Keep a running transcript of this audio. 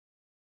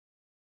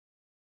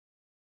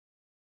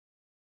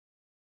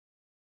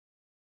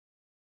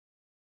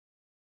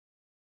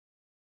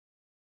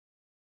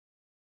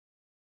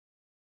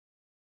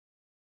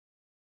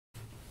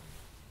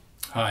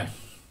Hi.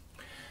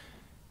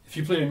 If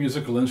you play a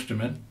musical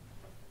instrument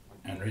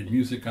and read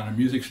music on a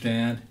music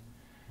stand,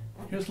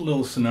 here's a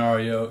little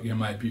scenario you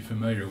might be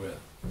familiar with.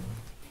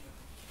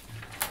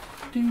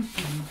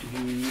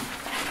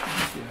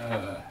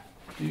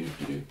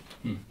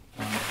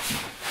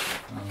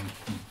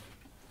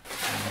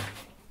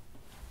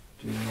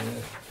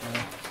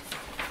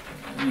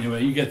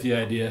 Anyway, you get the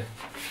idea.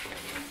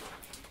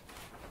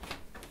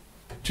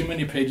 Too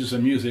many pages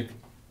of music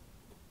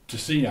to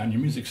see on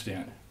your music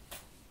stand.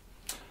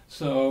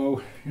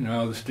 So,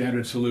 the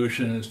standard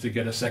solution is to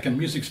get a second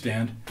music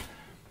stand,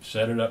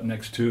 set it up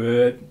next to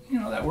it.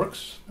 That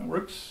works.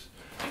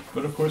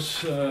 But of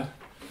course,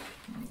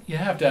 you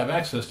have to have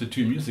access to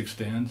two music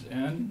stands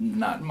and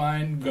not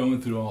mind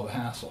going through all the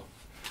hassle.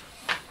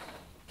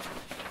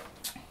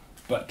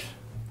 But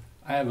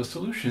I have a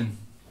solution.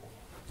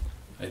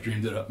 I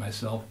dreamed it up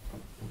myself.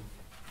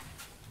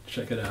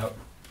 Check it out.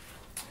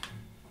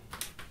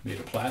 Made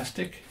of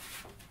plastic.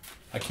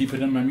 I keep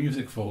it in my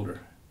music folder.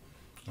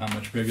 Not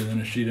much bigger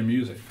than a sheet of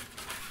music.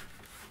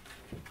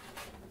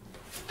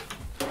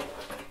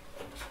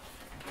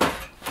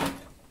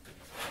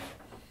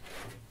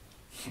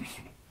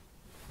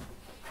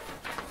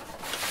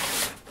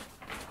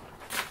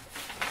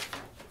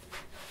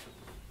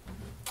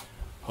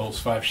 Holds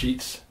 5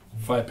 sheets,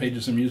 5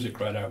 pages of music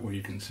right out where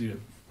you can see it.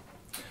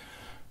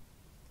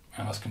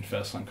 I must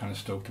confess I'm kind of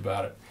stoked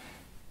about it.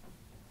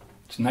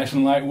 It's nice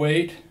and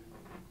lightweight,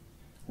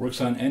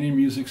 works on any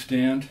music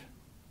stand,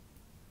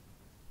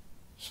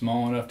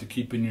 small enough to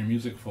keep in your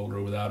music folder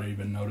without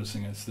even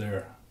noticing it's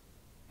there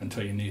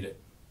until you need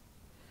it.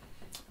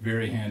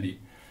 Very handy.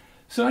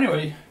 So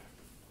anyway,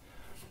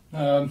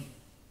 a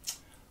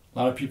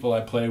lot of people I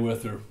play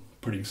with are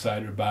pretty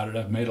excited about it.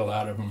 I've made a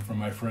lot of them for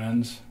my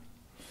friends.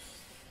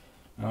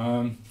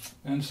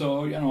 And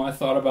so, I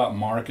thought about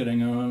marketing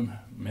them,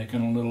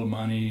 making a little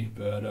money,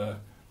 but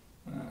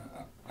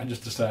I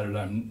just decided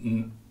I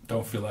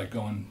don't feel like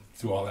going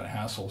through all that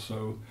hassle.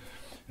 So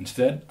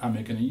instead, I'm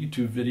making a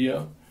YouTube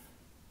video,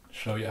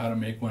 show you how to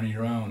make one of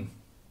your own.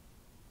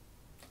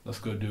 Let's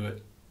go do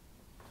it.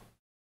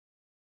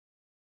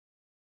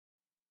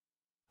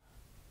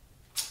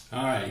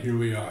 All right, here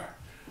we are.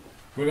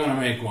 We're gonna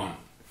make one.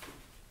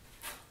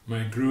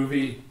 My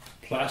groovy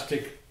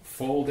plastic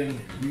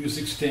folding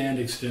music stand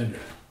extender.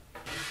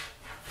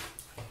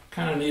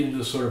 Kind of needed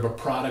a sort of a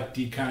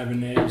product-y kind of a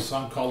name, so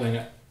I'm calling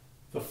it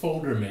the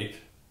FolderMate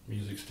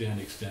music stand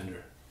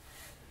extender.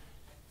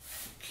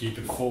 Keep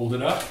it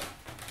folded up.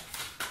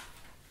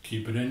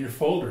 Keep it in your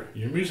folder,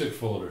 your music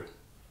folder.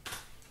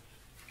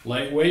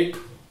 Lightweight.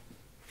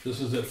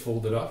 This is it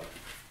folded up.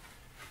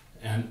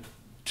 And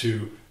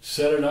to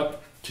set it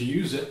up to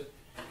use it,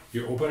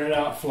 you open it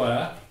out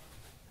flat,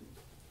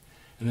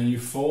 and then you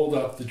fold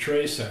up the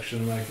tray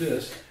section like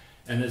this,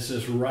 and it's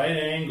this right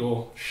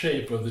angle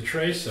shape of the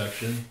tray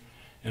section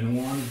and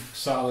one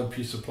solid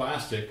piece of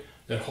plastic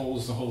that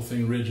holds the whole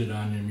thing rigid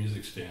on your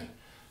music stand.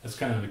 That's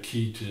kind of the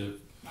key to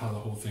how the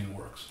whole thing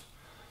works.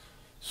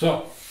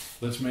 So,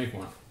 let's make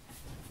one.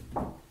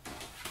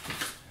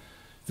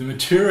 The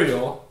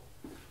material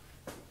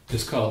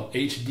is called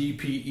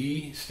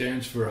HDPE,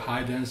 stands for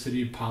high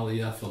density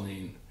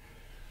polyethylene.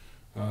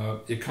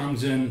 It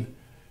comes in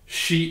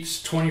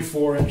sheets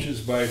 24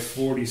 inches by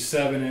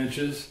 47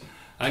 inches.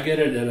 I get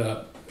it at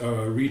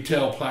a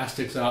retail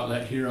plastics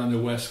outlet here on the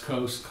West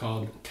Coast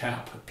called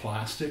TAP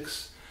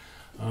Plastics.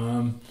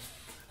 I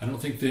don't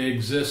think they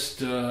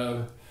exist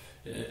in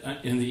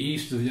the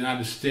east of the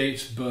United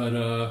States,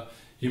 but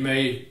you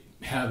may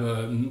have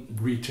a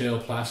retail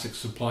plastic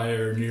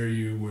supplier near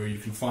you where you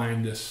can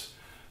find this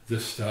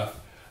stuff.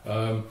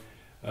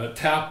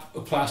 TAP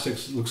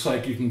Plastics looks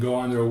like you can go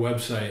on their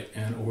website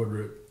and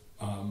order it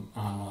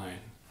online.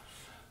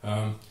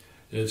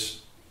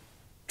 It's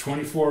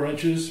 24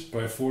 inches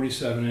by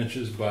 47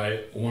 inches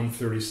by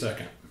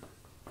 1/32.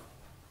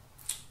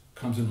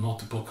 Comes in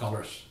multiple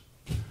colors.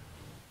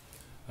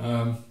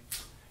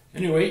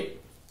 Anyway,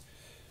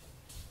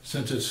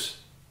 since it's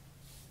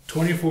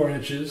 24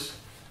 inches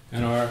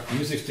and our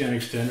music stand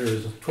extender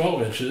is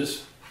 12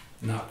 inches,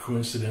 not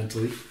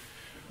coincidentally,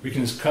 we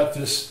can just cut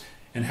this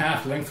in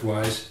half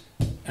lengthwise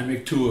and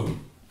make 2 of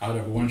them out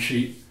of one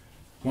sheet.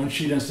 One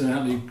sheet,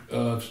 incidentally,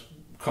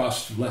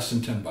 costs less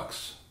than 10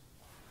 bucks.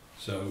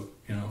 So,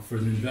 for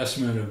an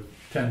investment of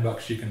 10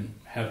 bucks, you can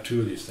have 2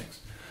 of these things.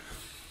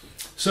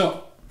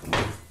 So,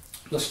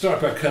 let's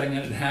start by cutting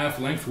it in half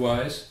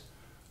lengthwise.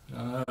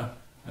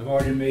 I've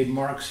already made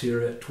marks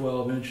here at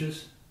 12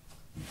 inches.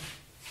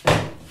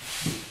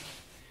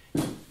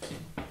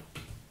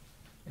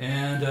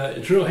 And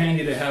it's real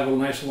handy to have a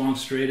nice long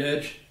straight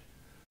edge.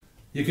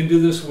 You can do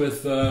this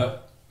with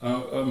a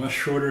much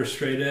shorter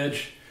straight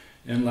edge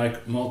in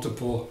like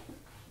multiple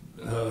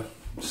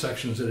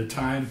sections at a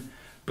time,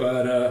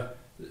 but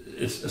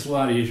it's a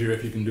lot easier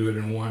if you can do it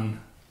in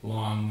one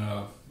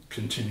long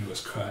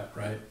continuous cut,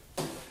 right?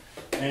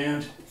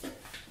 And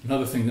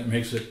another thing that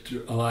makes it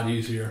a lot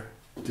easier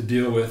to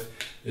deal with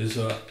is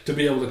to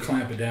be able to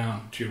clamp it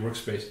down to your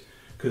workspace,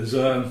 because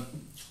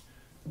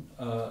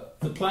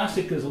The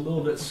plastic is a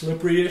little bit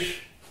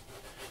slippery-ish,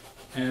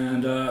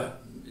 and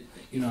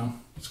you know,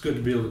 it's good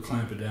to be able to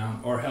clamp it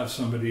down or have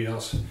somebody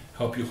else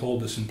help you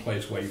hold this in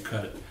place while you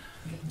cut it,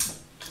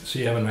 so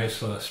you have a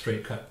nice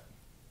straight cut.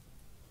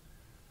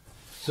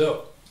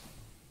 So,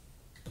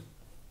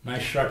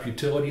 nice sharp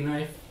utility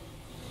knife.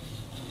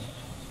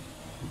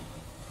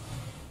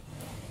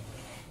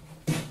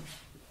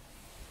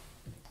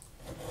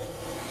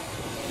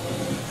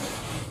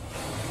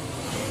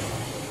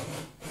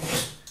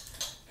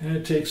 And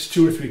it takes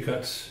 2 or 3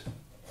 cuts,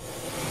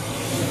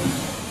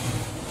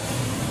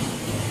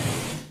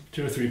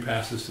 2 or 3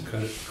 passes to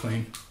cut it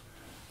clean.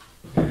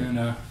 And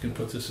we can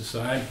put this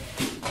aside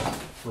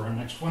for our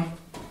next one.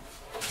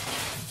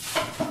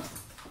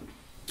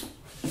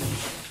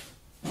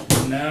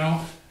 And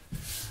now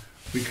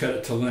we cut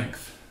it to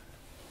length.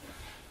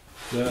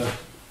 The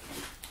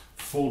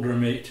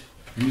Foldermate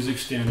music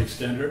stand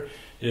extender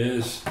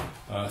is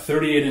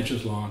 38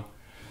 inches long.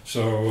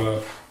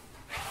 So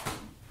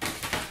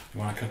you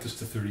want to cut this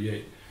to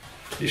 38.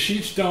 The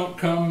sheets don't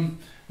come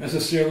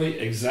necessarily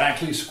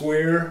exactly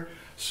square,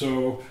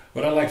 so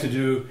what I like to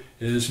do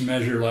is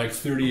measure like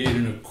 38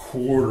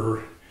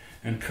 1/4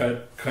 and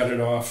cut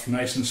it off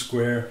nice and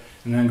square,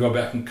 and then go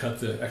back and cut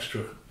the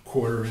extra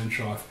 1/4 inch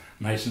off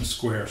nice and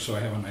square, so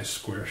I have a nice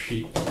square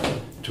sheet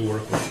to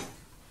work with.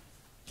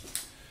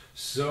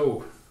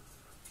 So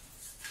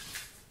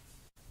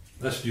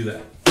let's do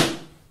that.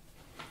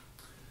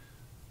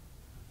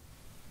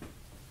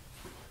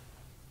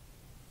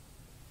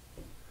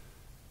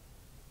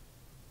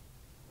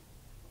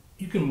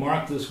 You can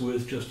mark this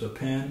with just a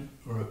pen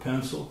or a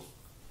pencil.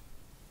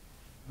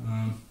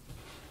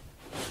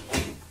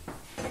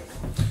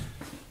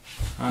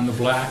 On the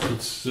black,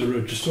 it's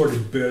just sort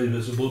of barely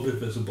visible, but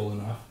visible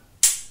enough.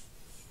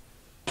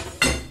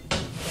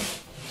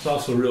 It's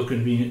also real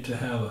convenient to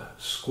have a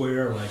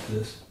square like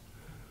this,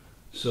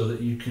 so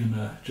that you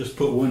can just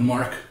put one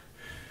mark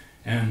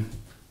and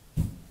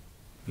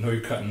know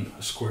you're cutting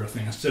a square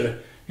thing. Instead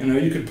of, you know,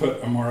 you could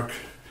put a mark,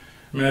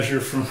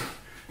 measure from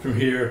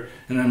here,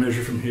 and then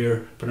measure from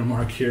here, put a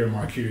mark here,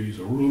 use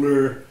a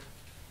ruler.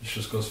 It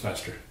just goes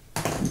faster.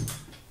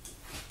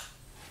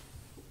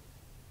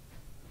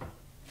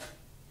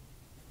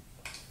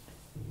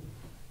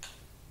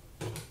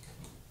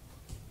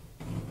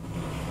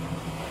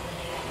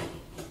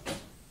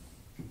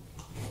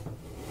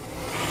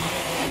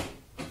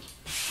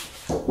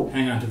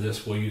 Hang on to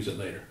this, we'll use it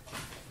later.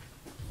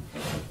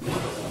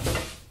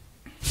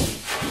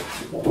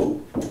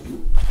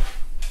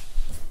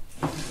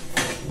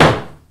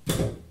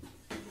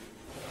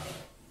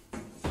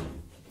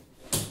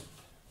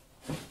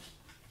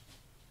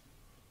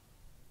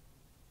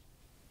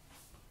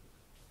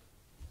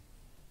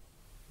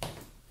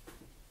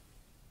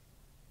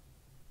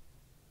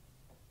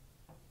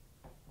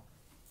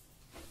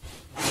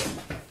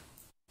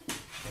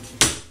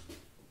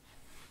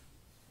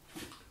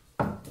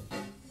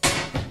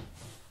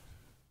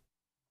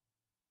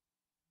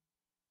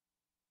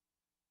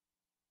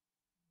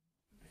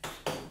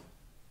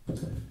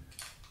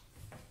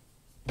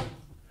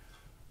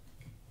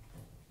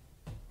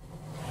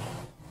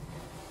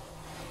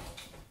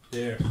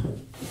 There.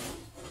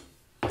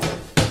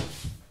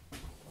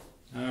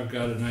 Now I've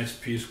got a nice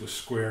piece with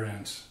square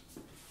ends.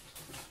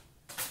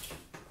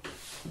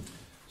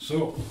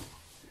 So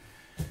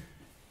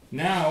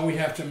now we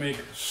have to make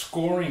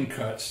scoring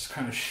cuts,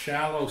 kind of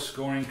shallow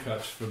scoring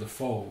cuts for the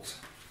folds,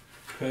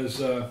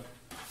 because you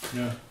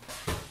know,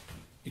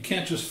 you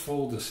can't just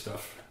fold this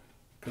stuff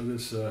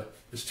because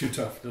it's too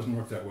tough. It doesn't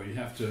work that way. You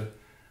have to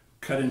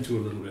cut into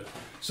it a little bit.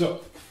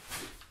 So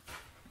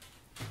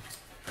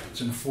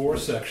it's in 4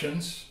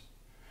 sections,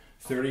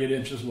 38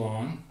 inches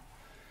long.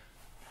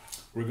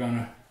 We're going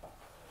to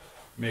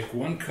make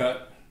one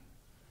cut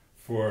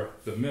for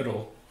the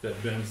middle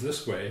that bends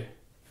this way,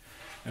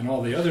 and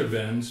all the other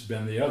bends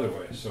bend the other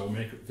way. So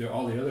make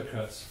all the other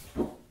cuts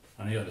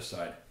on the other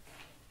side.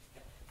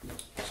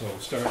 So we'll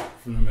start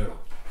from the middle.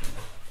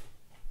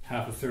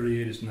 Half of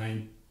 38 is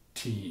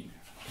 19.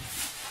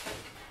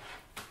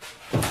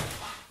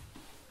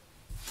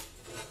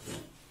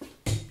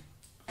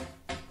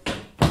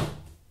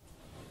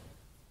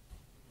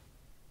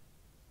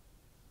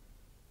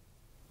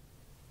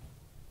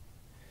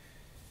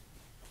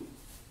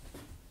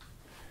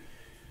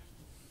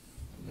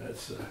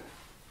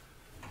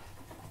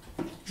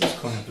 Let's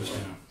clamp this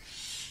down.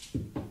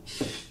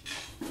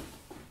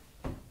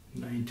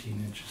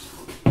 19 inches.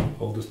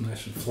 Hold this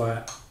nice and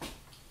flat.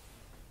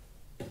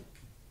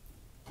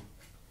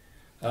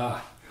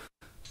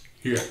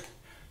 Here.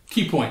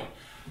 Key point.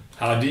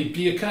 How deep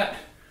do you cut?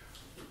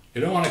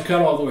 You don't want to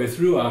cut all the way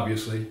through,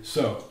 obviously,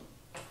 so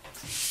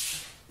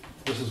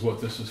this is what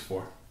this is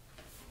for.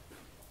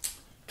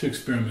 To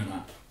experiment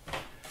on.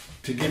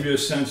 To give you a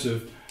sense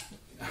of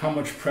how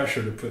much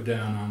pressure to put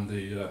down on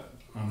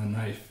the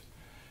knife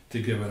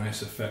to give a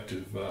nice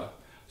effective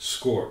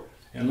score.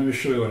 And let me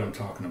show you what I'm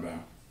talking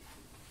about.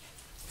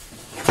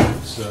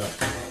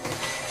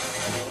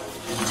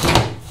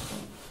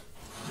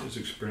 Here's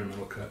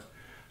experimental cut.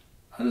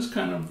 I just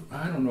kind of,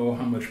 I don't know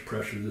how much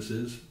pressure this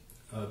is,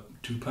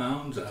 2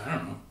 pounds, I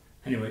don't know.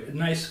 Anyway,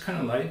 nice, kind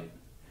of light.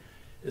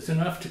 It's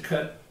enough to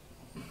cut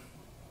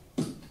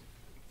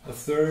a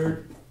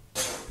third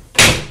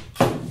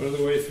of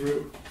the way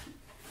through,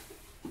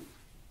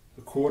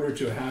 a quarter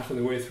to a half of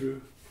the way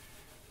through.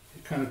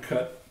 You kind of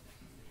cut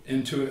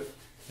into it,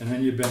 and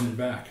then you bend it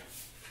back.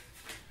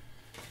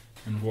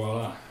 And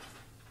voila.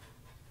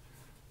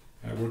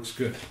 That works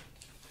good.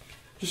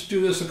 Just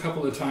do this a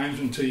couple of times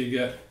until you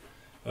get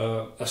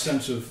a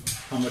sense of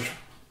how much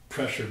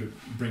pressure to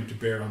bring to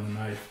bear on the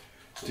knife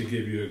to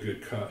give you a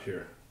good cut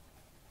here.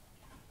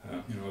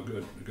 You know,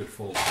 a good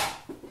fold.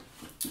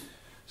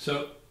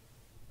 So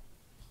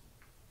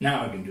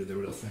now I can do the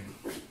real thing.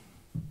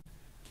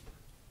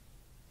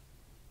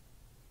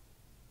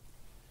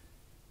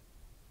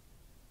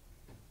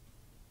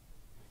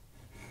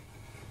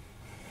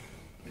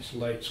 Nice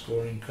light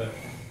scoring cut.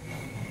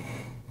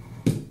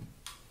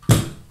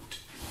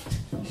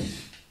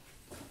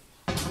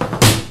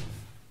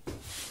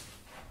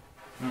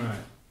 Alright,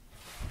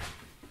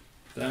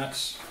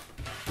 that's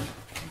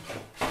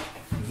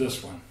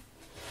this one.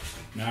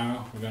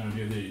 Now we're going to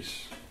do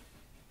these.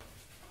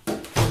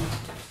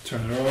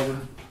 Turn it over.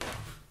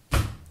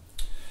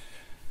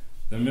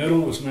 The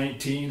middle was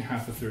 19,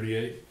 half of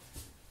 38.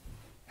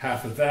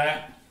 Half of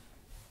that,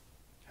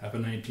 half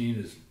of 19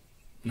 is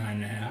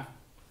 9.5.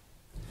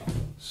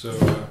 So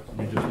let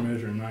me just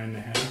measure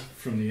 9.5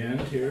 from the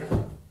end here.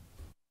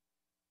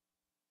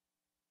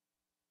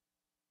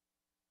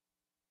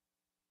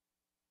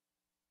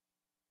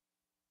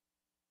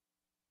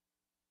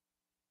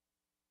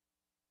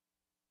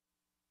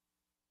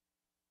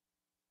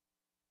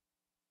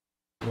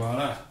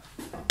 Voila.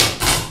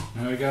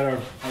 Now we got our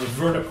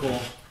vertical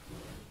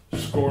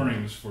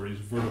scorings for these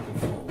vertical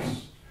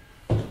folds.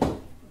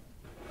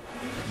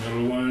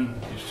 Middle one,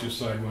 these two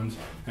side ones,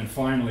 and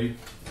finally,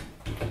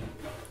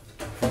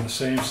 from the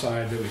same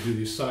side that we do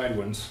these side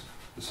ones,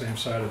 the same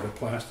side of the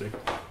plastic,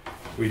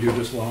 we do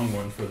this long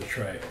one for the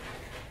tray.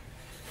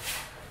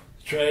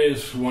 The tray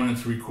is 1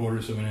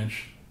 3/4 of an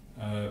inch.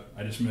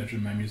 I just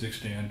measured my music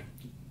stand.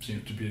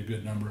 Seems to be a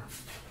good number.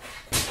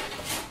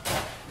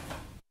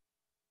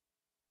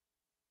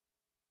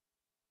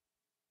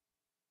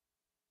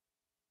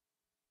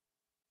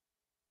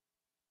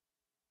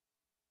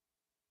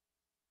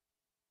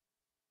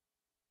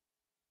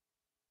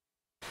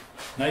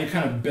 Now you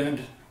kind of bend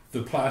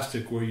the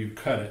plastic where you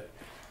cut it,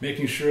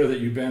 making sure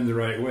that you bend the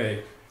right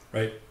way,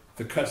 right?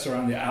 The cuts are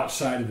on the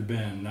outside of the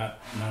bend, not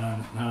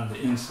on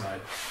the inside.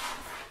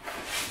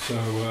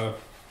 So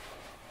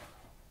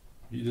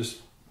you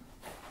just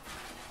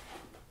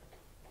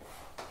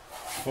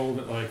fold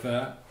it like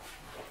that.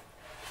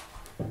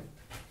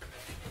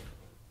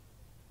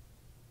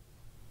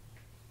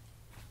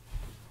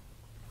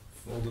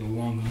 Fold it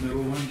along the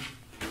middle one.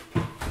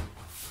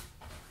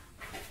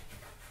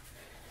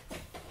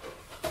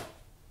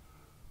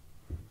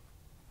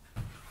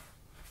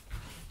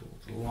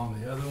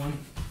 Along the other one.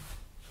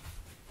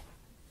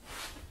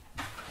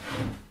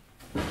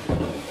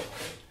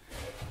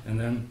 And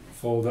then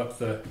fold up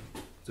the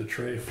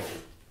tray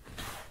fold.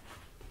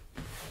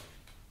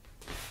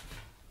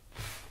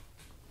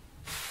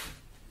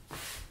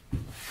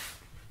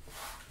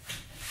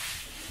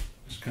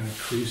 Just kind of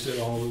crease it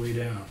all the way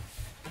down.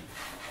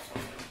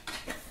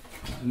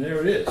 And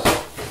there it is.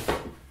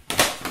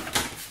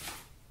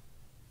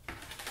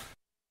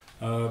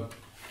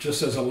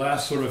 Just as a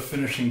last sort of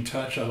finishing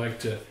touch, I like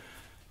to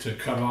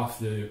cut off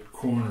the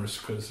corners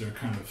because they're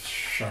kind of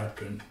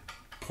sharp and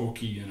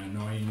pokey and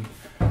annoying.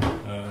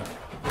 I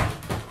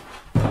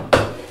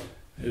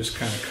just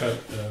kind of cut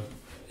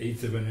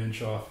 1/8 of an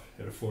inch off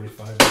at a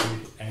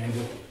 45-degree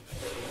angle.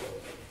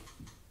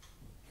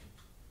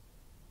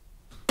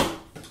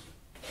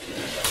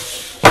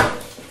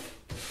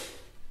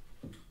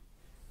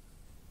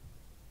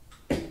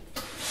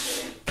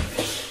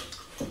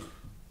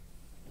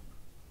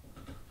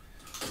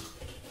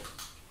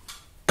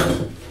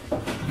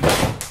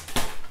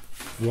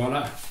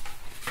 Voila!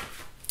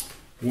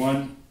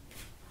 One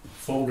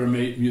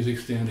Foldermate music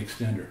stand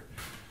extender.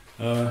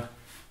 Now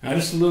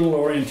just a little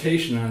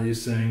orientation on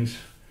these things.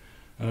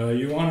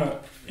 You want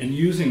to, in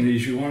using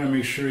these, you want to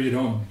make sure you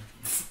don't,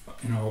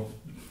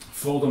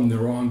 fold them the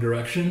wrong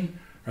direction,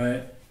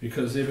 right?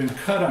 Because they've been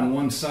cut on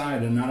one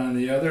side and not on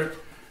the other,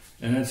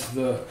 and it's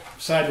the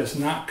side that's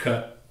not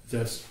cut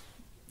that's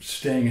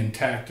staying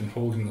intact and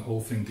holding the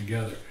whole thing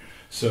together.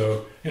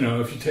 So,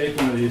 if you take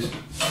one of these.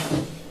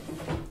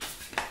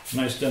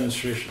 Nice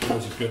demonstration. That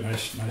was a good,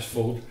 nice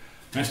fold.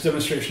 Nice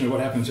demonstration of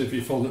what happens if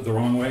you fold it the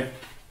wrong way.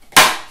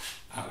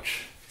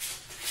 Ouch.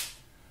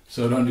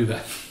 So don't do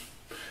that.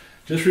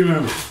 Just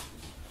remember,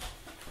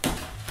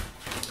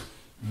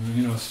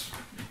 you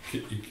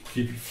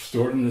keep it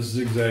stored in this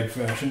zigzag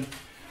fashion.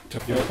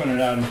 You open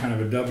it out in kind of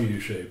a W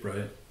shape,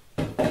 right?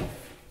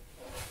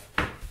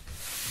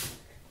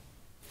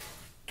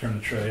 Turn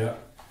the tray up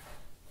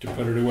to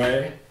put it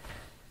away.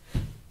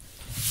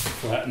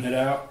 Flatten it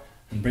out.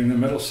 And bring the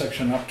middle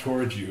section up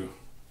towards you.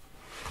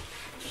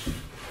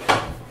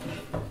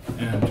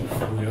 And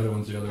for the other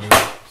one's the other way,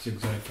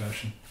 zigzag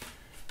fashion.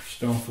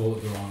 Just don't fold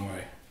it the wrong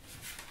way.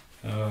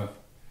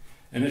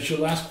 And it should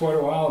last quite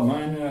a while.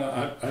 Mine,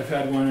 I've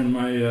had one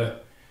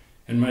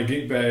in my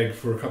gig bag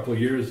for a couple of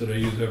years that I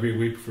use every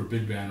week for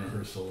big band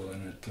rehearsal,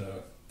 and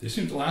they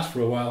seem to last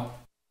for a while.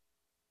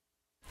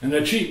 And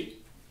they're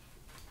cheap.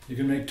 You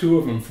can make 2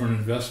 of them for an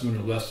investment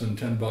of less than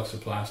 $10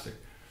 of plastic.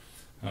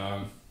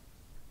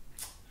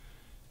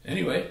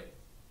 Anyway,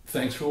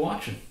 thanks for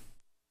watching.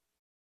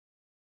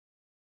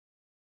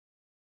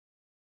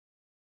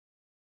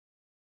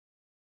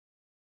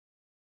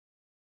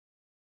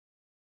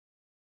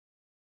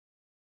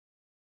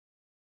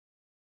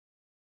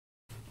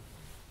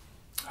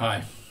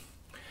 Hi.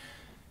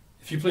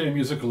 If you play a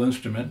musical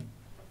instrument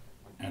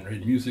and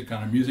read music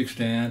on a music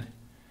stand,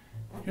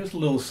 here's a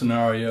little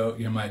scenario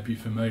you might be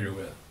familiar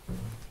with.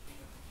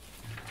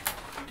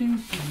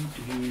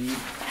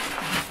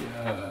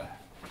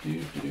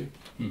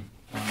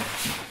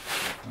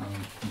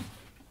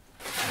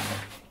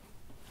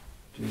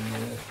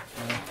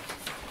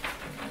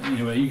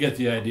 Anyway, you get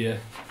the idea.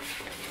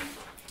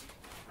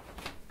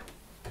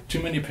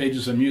 Too many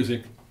pages of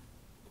music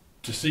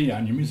to see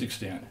on your music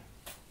stand.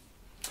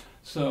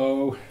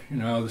 So,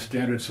 the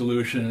standard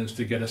solution is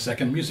to get a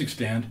second music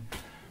stand,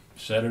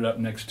 set it up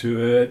next to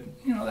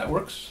it. That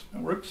works.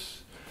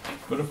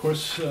 But of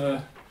course,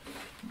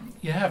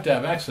 you have to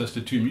have access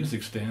to 2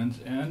 music stands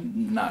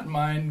and not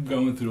mind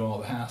going through all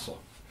the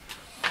hassle.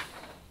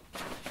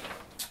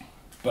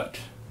 But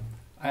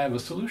I have a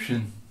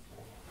solution.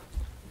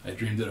 I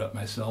dreamed it up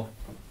myself.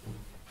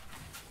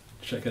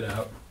 Check it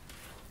out.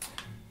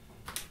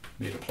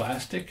 Made of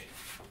plastic.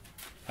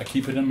 I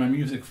keep it in my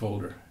music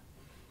folder.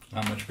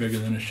 Not much bigger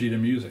than a sheet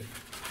of music.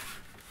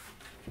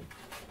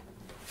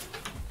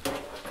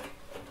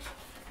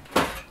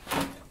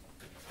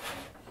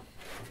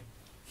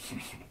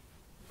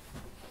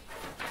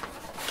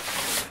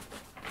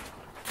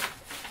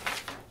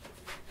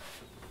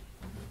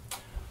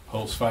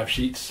 Holds 5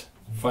 sheets,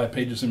 5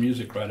 pages of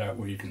music right out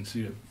where you can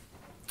see it.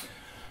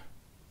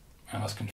 Mouse control.